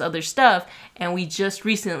 like, all this other stuff, and we just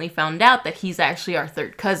recently found out that he's actually our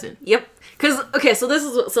third cousin. Yep. Because, okay, so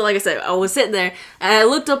like I said, I was sitting there, and I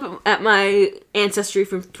looked up at my ancestry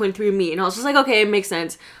from 23andMe, and I was just like, okay, it makes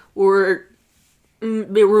sense. We're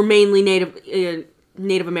mainly Native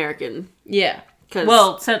American. Yeah.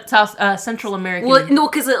 Well, Central American. Well, no,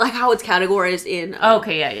 because, like, how it's categorized in...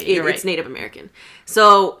 okay, yeah, you're right. It's Native American.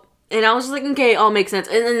 So, and I was just like, okay, all makes sense.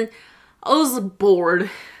 And then I was bored,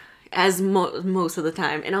 as most of the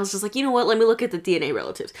time, and I was just like, you know what, let me look at the DNA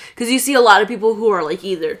relatives, because you see a lot of people who are, like,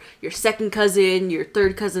 either your second cousin, your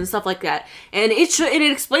third cousin, stuff like that, and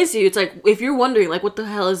it explains to you. It's like, if you're wondering, like, what the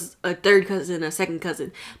hell is a third cousin, a second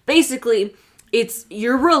cousin, basically it's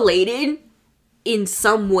you're related in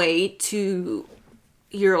some way to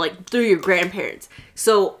your, like, through your grandparents.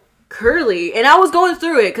 So Curly, and I was going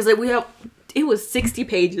through it because, like, it was 60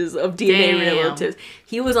 pages of DNA relatives.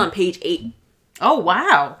 He was on page 8. Oh,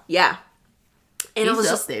 wow. Yeah. And He's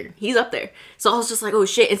up there. He's up there. So I was just like, oh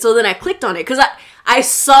shit. And so then I clicked on it because I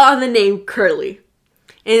saw the name Curly.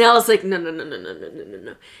 And I was like, no.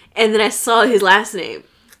 And then I saw his last name.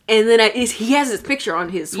 And then he has his picture on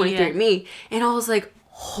his 23andMe. And I was like,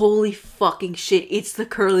 holy fucking shit. It's the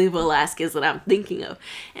Curly Velasquez that I'm thinking of.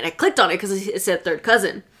 And I clicked on it because it said third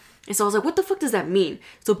cousin. And so I was like, what the fuck does that mean?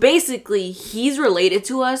 So basically, he's related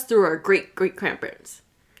to us through our great-great-grandparents.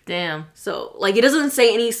 Damn. So, like, it doesn't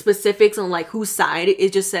say any specifics on, like, whose side.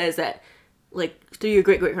 It just says that, like, through your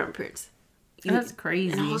great-great-grandparents. That's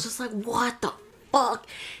crazy. And I was just like, what the fuck?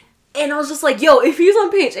 And I was just like, yo, if he's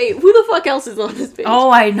on page 8, who the fuck else is on this page?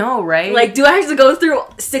 Oh, I know, right? Like, do I have to go through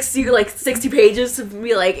 60 pages to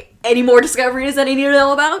be, like, any more discoveries that I need to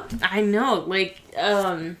know about? I know, like,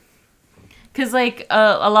 because, like,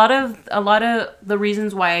 a lot of the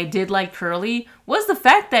reasons why I did like Curly was the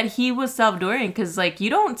fact that he was Salvadorian. Because, like, you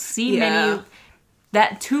don't see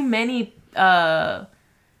too many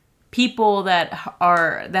people that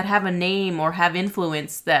have a name or have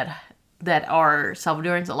influence that are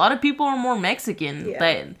Salvadorians. A lot of people are more Mexican. Yeah.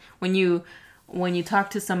 That when you talk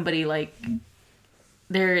to somebody, like,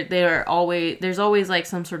 there's always like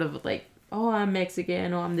some sort of, like, oh, I'm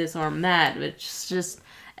Mexican, oh, I'm this or I'm that.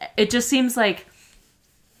 It just seems like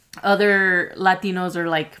other Latinos are,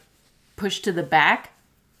 like, pushed to the back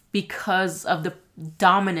because of the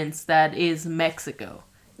dominance that is Mexico,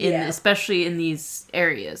 especially in these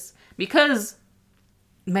areas. Because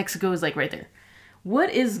Mexico is, like, right there. What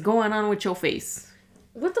is going on with your face?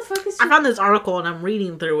 What the fuck is... I found this article and I'm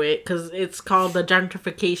reading through it because it's called The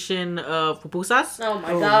Gentrification of Pupusas. Oh my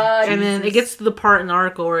god. And then it gets to the part in the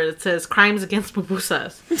article where it says crimes against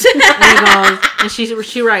pupusas. and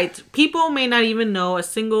she writes, people may not even know a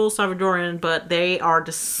single Salvadorian, but they are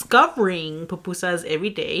discovering pupusas every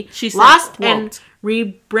day. She said, lost quote, and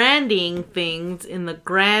rebranding things in the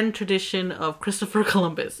grand tradition of Christopher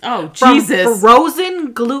Columbus. Oh, From Jesus.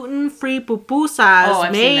 frozen gluten-free pupusas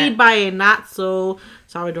I've seen made that. by a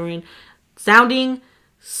not-so-Salvadorian sounding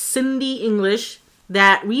Cindy English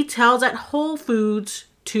that retails at Whole Foods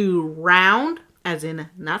to round, as in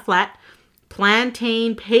not flat,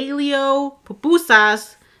 plantain paleo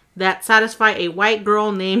pupusas that satisfy a white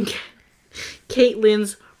girl named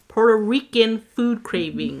Caitlin's Puerto Rican food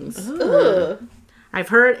cravings. Ugh. I've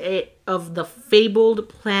heard of the fabled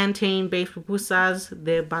plantain-based pupusas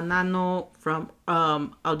de banano from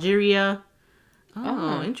Algeria.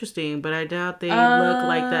 Oh, interesting. But I doubt they look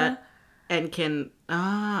like that and can...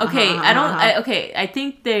 Okay, I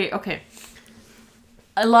think a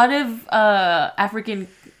lot of African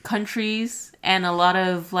countries and a lot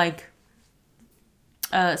of like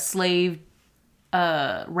slave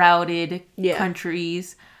routed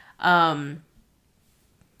countries,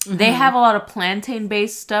 they have a lot of plantain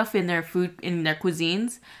based stuff in their food, in their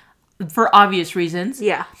cuisines, for obvious reasons.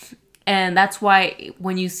 Yeah. And that's why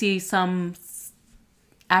when you see some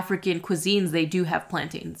African cuisines, they do have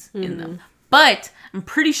plantains in them. But I'm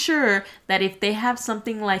pretty sure that if they have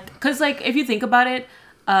something like... Because, like, if you think about it,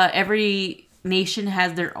 every nation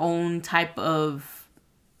has their own type of,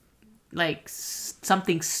 like,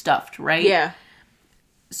 something stuffed, right? Yeah.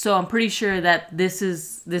 So I'm pretty sure that this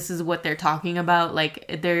is what they're talking about.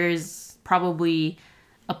 Like, there's probably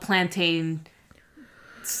a plantain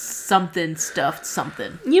something stuffed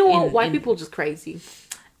something. You know what? White people are just crazy.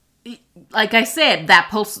 Like I said, that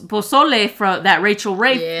pozole from that Rachel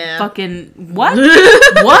Ray fucking... What?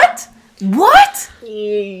 What?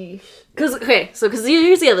 Because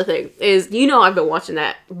here's the other thing is, you know, I've been watching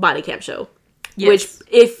that body cam show. Yes.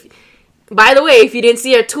 Which, by the way, if you didn't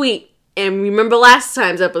see our tweet and remember last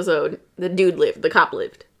time's episode, the cop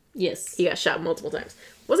lived. Yes. He got shot multiple times.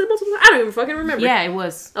 Was it multiple times? I don't even fucking remember. Yeah, it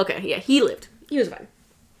was. Okay, yeah, he lived. He was fine.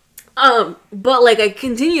 But like I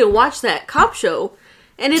continue to watch that cop show,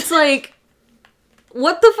 and it's like,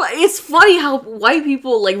 what the fuck? It's funny how white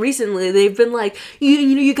people, like, recently, they've been like,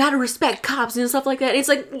 you gotta respect cops and stuff like that. It's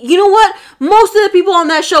like, you know what? Most of the people on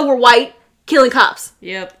that show were white, killing cops.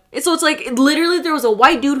 Yep. And so it's like, literally, there was a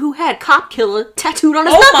white dude who had cop killer tattooed on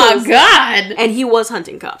his Oh knuckles. my god! And he was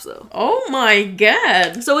hunting cops, though. Oh my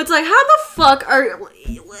god! So it's like, how the fuck how are you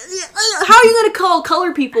gonna call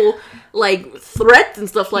color people, like, threats and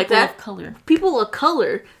stuff like that? People of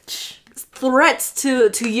color threats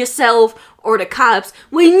to yourself or the cops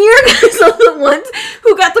when you guys are the ones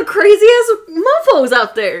who got the crazy ass mofos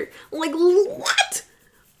out there. Like, what?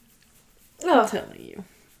 I'm telling you.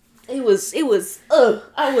 It was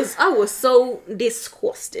I was so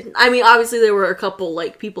disgusted. I mean, obviously there were a couple,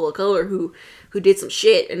 like, people of color who did some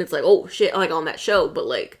shit, and it's like, oh shit, like, on that show, but,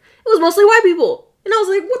 like, it was mostly white people. And I was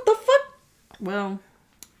like, what the fuck? Well,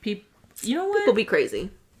 you know what? People be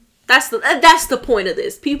crazy. That's the point of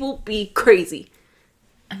this. People be crazy.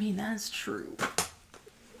 I mean, that's true.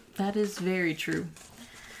 That is very true.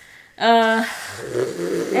 Anyways,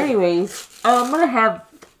 I'm gonna have...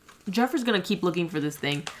 Jeffrey's gonna keep looking for this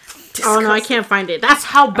thing. Oh no, I can't find it. That's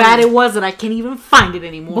how bad it was that I can't even find it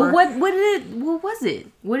anymore. But what was it?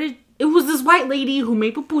 It was this white lady who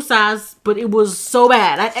made pupusas, but it was so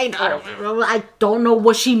bad. I don't know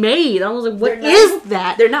what she made. I was like, what is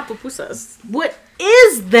that? They're not pupusas. What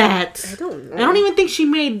is that? I don't know. I don't even think she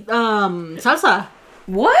made salsa.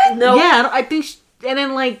 What? No. Yeah, I think... and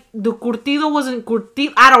then, like, the curtido wasn't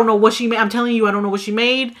curtido. I don't know what she made. I'm telling you, I don't know what she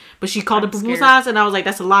made. But she called it pupusas, and I was like,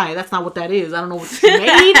 that's a lie. That's not what that is. I don't know what she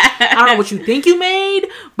made. I don't know what you think you made.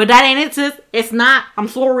 But that ain't it, sis. It's not. I'm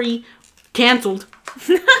sorry. Canceled.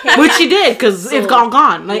 Which she did, because it's all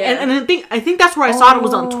gone. Like, yeah. and I think that's where I saw it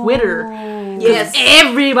was on Twitter. Yes.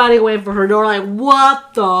 Everybody went for her. They were like,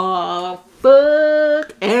 what the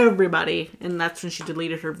fuck? Everybody. And that's when she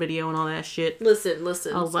deleted her video and all that shit. Listen.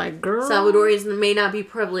 I was like, girl. Salvadorians may not be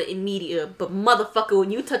prevalent in media, but motherfucker,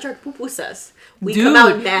 when you touch our pupusas, we Dude, come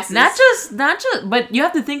out in masses. Not just, but you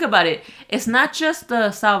have to think about it. It's not just the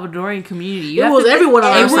Salvadorian community. It was everyone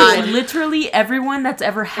on our It side. was literally everyone that's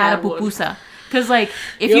ever had a Had one. pupusa. Because, like,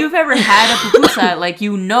 if you've ever had a pupusa, like,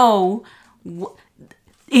 you know,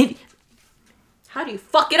 it... How do you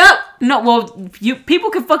fuck it up? No, well,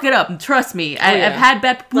 people can fuck it up. Trust me. I've had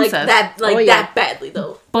bad pupusas. That badly,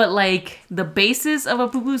 though. But, like, the basis of a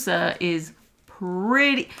pupusa is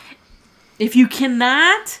pretty... If you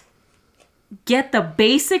cannot get the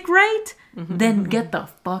basic right, then get the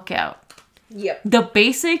fuck out. Yep. The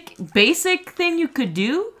basic thing you could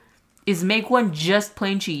do is make one just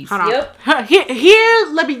plain cheese. Hold on. Yep. Here,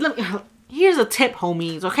 let me. Here's a tip,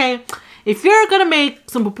 homies. Okay, if you're gonna make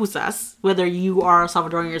some pupusas, whether you are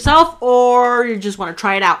Salvadorian yourself or you just want to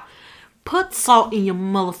try it out, put salt in your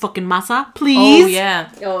motherfucking masa, please. Oh yeah.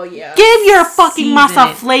 Oh yeah. Give your fucking Season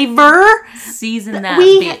masa it. flavor. Season that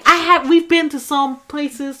bitch. We've been to some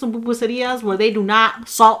places, some pupuserias where they do not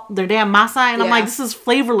salt their damn masa, and I'm Yeah. like, this is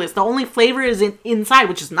flavorless. The only flavor is inside,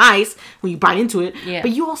 which is nice when you bite into it. Yeah.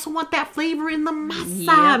 But you also want that flavor in the masa,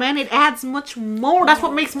 Yep. man. It adds much more. That's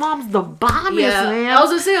what makes moms the bombest, man. I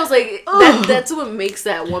was gonna say, I was like, that's what makes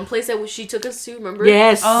that one place that she took us to. Remember?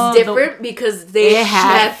 Yes. Oh, Different because they It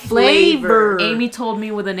had had flavor. Amy told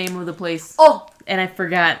me what the name of the place, Oh, and I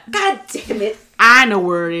forgot. god damn it! I know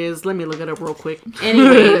where it is. Let me look it up real quick.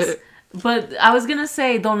 Anyways, but I was gonna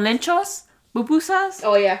say Don Lenchos pupusas.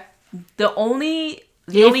 Oh yeah. The only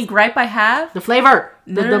Yes. gripe I have. The flavor.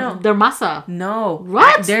 No. Their masa. No.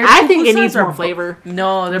 What? Their I think it pupusas needs are more flavor.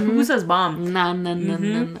 No, their pupusas bomb.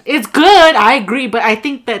 No. It's good. I agree, but I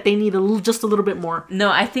think that they need just a little bit more.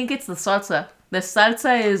 No, I think it's the salsa. The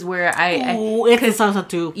salsa is where Oh, it's a salsa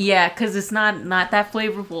too. yeah, because it's not that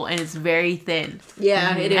flavorful and it's very thin.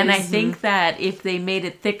 Yeah, it is. And I think that if they made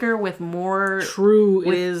it thicker with more True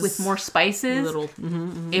with more spices, little.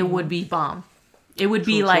 it would be bomb. It would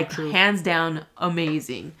be True, like true. hands down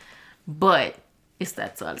amazing. But it's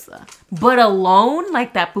that salsa. But alone,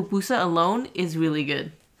 like that pupusa alone is really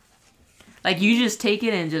good. Like you just take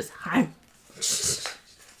it and just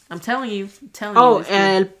I'm telling you. Oh, it's good.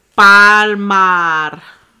 El Palmar.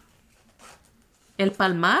 El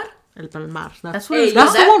Palmar? El Palmar. That's what Hey, it's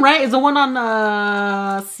That's that- the one, right? It's the one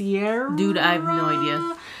on Sierra. Dude, I have no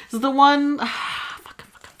idea. It's the one.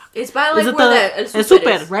 it's by Is like it where the El El Super Super,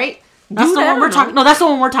 is. right? That's Dude, the I one we're don't talking. know. No, that's the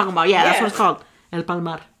one we're talking about. Yeah, that's Yeah. what it's called. El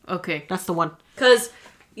Palmar. Okay. That's the one. Cause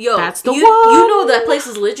yo, That's the you one. know that place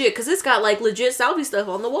is legit because it's got like legit Salvi stuff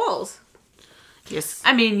on the walls. Yes.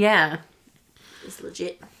 I mean, yeah. It's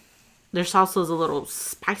legit. Their salsa is a little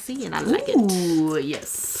spicy, and I like it. Ooh,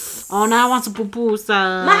 yes. Oh, now I want some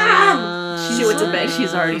pupusa. Mom! She went to bed.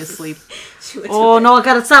 She's already asleep. She went to Oh bed. no, I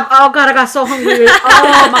gotta stop. Oh god, I got so hungry.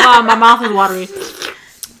 Oh my god, my mouth is watery.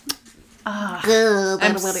 Good.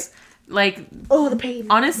 I'm like, Oh, the pain.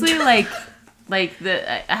 honestly, like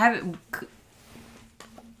I haven't.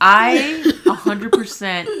 I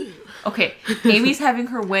 100%. Okay, Amy's having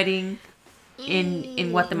her wedding in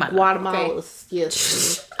Guatemala. Guatemala.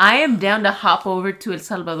 Yes. I am down to hop over to El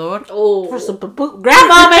Salvador. Oh, For some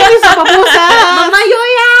Grandma, make me some pupusa. Mama, yo,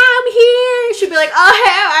 yeah, I'm here. She'd be like, oh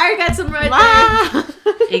hell, I already got some right there. Ah.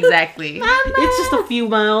 Exactly. It's just a few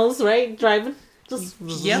miles, right? Driving. Just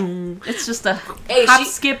Yep. It's just a Hey, hop, she-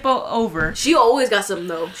 skip over. She always got some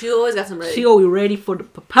though. She always got some ready. She always ready for the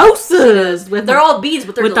pupusas. With They're all beans,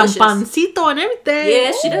 but they're with the delicious. pancito and everything.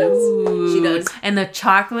 Yeah, she does. Ooh. She does. And the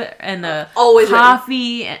chocolate and the Always ready.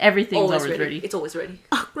 coffee and everything's Always always ready. ready. It's always ready.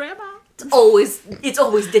 Oh, Grandma. It's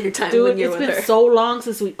always dinner time Dude, when you're it's with been her. so long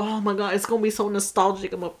since we. Oh my god, it's gonna be so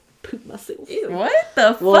nostalgic. I'm gonna poop myself. Ew. What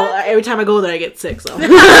the fuck? Well, every time I go there, I get sick. So, so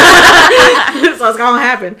it's gonna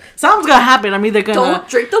happen. Something's gonna happen. I'm either gonna. Don't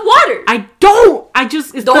drink the water. I don't. I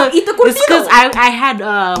just. It's Don't eat the It's because curtido. I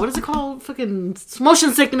had what is it called? Fucking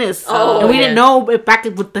motion sickness. Oh, and we yeah. didn't know what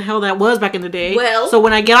the hell that was back in the day. Well- so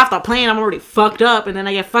when I get off the plane, I'm already fucked up, and then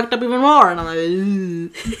I get fucked up even more, and I'm like,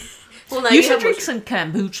 ugh. Well, now You should have drink more- some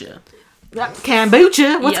kombucha.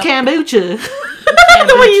 Kombucha. What's Yep. kombucha?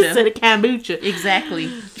 The way you Kombucha. said it, kombucha. Exactly.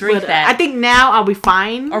 Drink But, that. I think now I'll be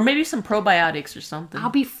fine. or maybe some probiotics or something. I'll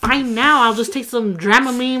be fine now. I'll just take some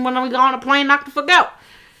Dramamine when we go on a plane, knock the fuck out.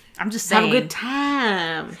 I'm just Have saying. a good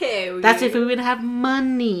time. Hell That's yeah. if we would have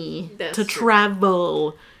money That's to true.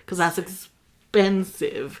 travel, because that's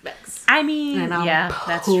expensive. Facts. I mean, And I'm yeah,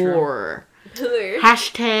 that's true. poor. Poor.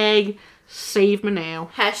 Hashtag save me now.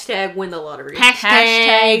 Hashtag win the lottery.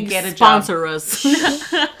 Hashtag get a job. sponsor us.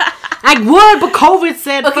 I would, but COVID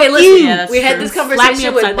said, Okay, fuck listen. you. Yeah, that's We had true. this Slap me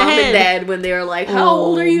conversation with upside the mom and head. dad when they were like, "How Oh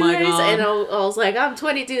old are you my guys?" God. And I was like, "I'm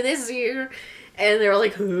 22 this year," and they were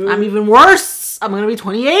like, "Who?" I'm even worse. I'm gonna be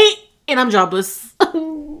 28 and I'm jobless.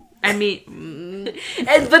 I mean,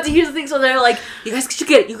 but here's the thing: so they're like, "You guys should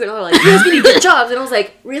get it. You guys can get jobs." And I was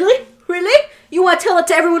like, "Really? Really? You want to tell it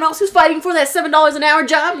to everyone else who's fighting for that $7 an hour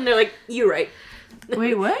job?" And they're like, "You're right."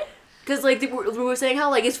 wait, what? Because like we were saying how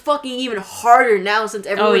like it's fucking even harder now since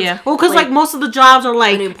everyone. Oh, yeah. Well, because like most of the jobs are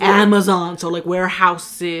like unemployed. Amazon, so like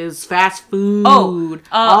warehouses, fast food, Oh,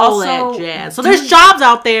 all also, that jazz. So there's jobs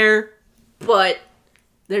out there. But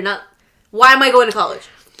they're not. Why am I going to college?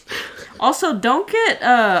 Also, don't get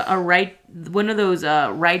one of those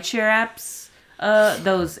rideshare apps.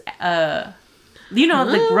 Those you know,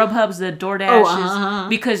 the Grubhubs, the DoorDashes, Uh-huh.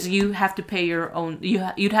 because you have to pay your own.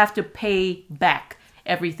 You'd have to pay back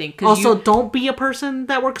everything. Also, don't be a person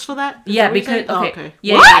that works for that? Is Yeah, that what you're because saying? okay. Oh,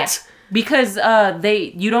 Yeah, what? yeah, yeah. Because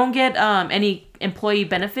you don't get any employee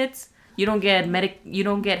benefits. You don't get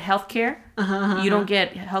healthcare. You don't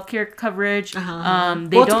get healthcare coverage. They Well, it's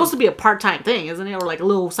don't. supposed to be a part-time thing, isn't it? Or like a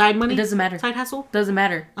little side money? It doesn't matter. Side hustle? Doesn't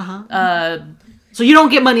matter. So you don't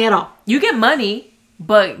get money at all? You get money,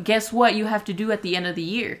 but guess what you have to do at the end of the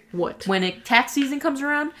year? What? When tax season comes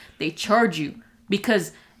around, they charge you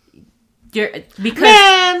because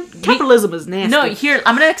Man, capitalism is nasty. No, here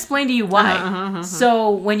I'm gonna explain to you why. So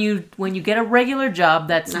when you get a regular job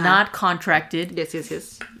that's not contracted,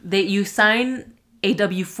 Yes. you sign a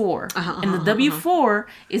W-4, and the W-4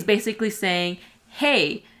 is basically saying,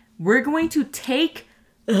 "Hey, we're going to take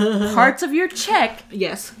parts of your check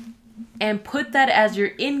Yes. and put that as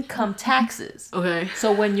your income taxes." Okay.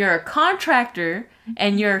 So when you're a contractor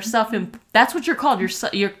and you're that's what you're called.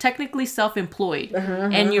 You're technically self-employed,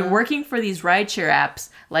 and you're working for these rideshare apps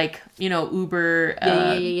like Uber,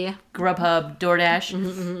 Yeah. Grubhub,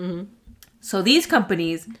 DoorDash. So these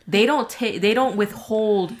companies they don't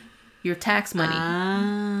withhold your tax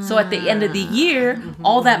money. So at the end of the year,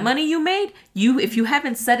 all that money you made, if you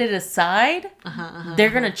haven't set it aside,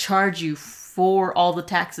 they're gonna charge you for all the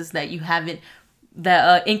taxes that you haven't,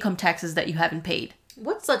 the income taxes that you haven't paid.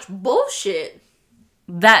 What such bullshit?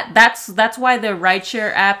 That's why the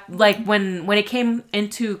rideshare app, like when it came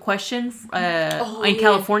into question in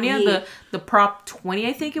California, the Prop 20,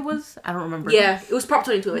 I think it was, I don't remember. Yeah, it was Prop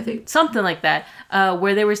 22, I think. Something like that,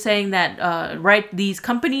 where they were saying that these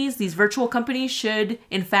virtual companies should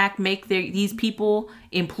in fact make these people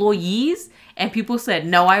employees, and people said,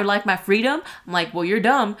 no, I like my freedom. I'm like, well, you're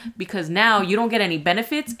dumb, because now you don't get any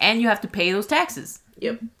benefits and you have to pay those taxes.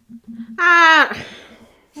 Yep.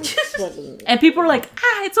 And people are like,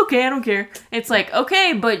 it's okay, I don't care. It's like,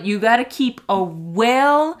 okay, but you gotta keep a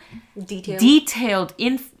detailed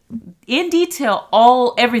in detail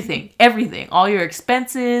everything, all your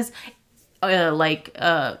expenses,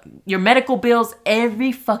 your medical bills,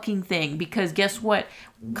 every fucking thing, because guess what?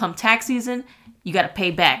 Come tax season, you gotta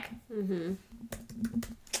pay back.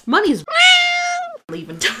 Money's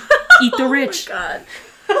leaving. Eat the rich. Oh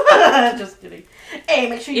my God. Just kidding. Hey,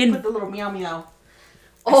 make sure you put the little meow meow.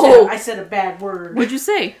 I said a bad word. What'd you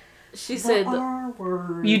say? She said R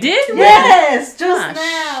word. You did? Yes, just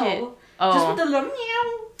now. Shit. Just Oh, with the little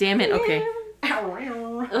meow. damn it. Okay. a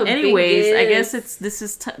Anyways, big I guess yes.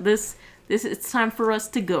 it's time for us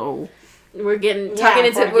to go. We're getting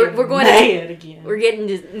again. We're getting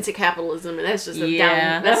into capitalism, and that's just a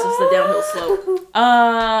Yeah. downhill slope.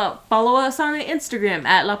 Follow us on Instagram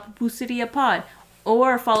at La Pupuseria Pod,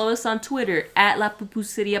 or follow us on Twitter at La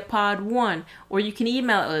Pupuseria Pod 1, or you can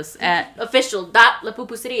email us at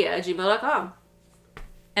official.lapupuseria@gmail.com.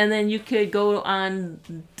 and then you could go on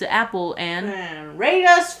to Apple And rate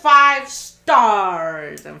us 5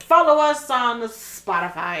 stars and follow us on the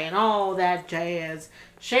Spotify and all that jazz.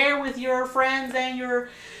 Share with your friends and your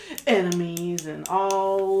enemies and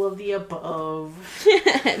all of the above.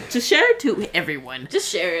 to share it to everyone. Just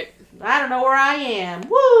share it. I don't know where I am.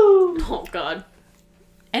 Woo! Oh God.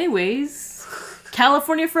 Anyways,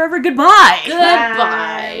 California forever. Goodbye.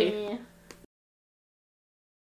 Goodbye.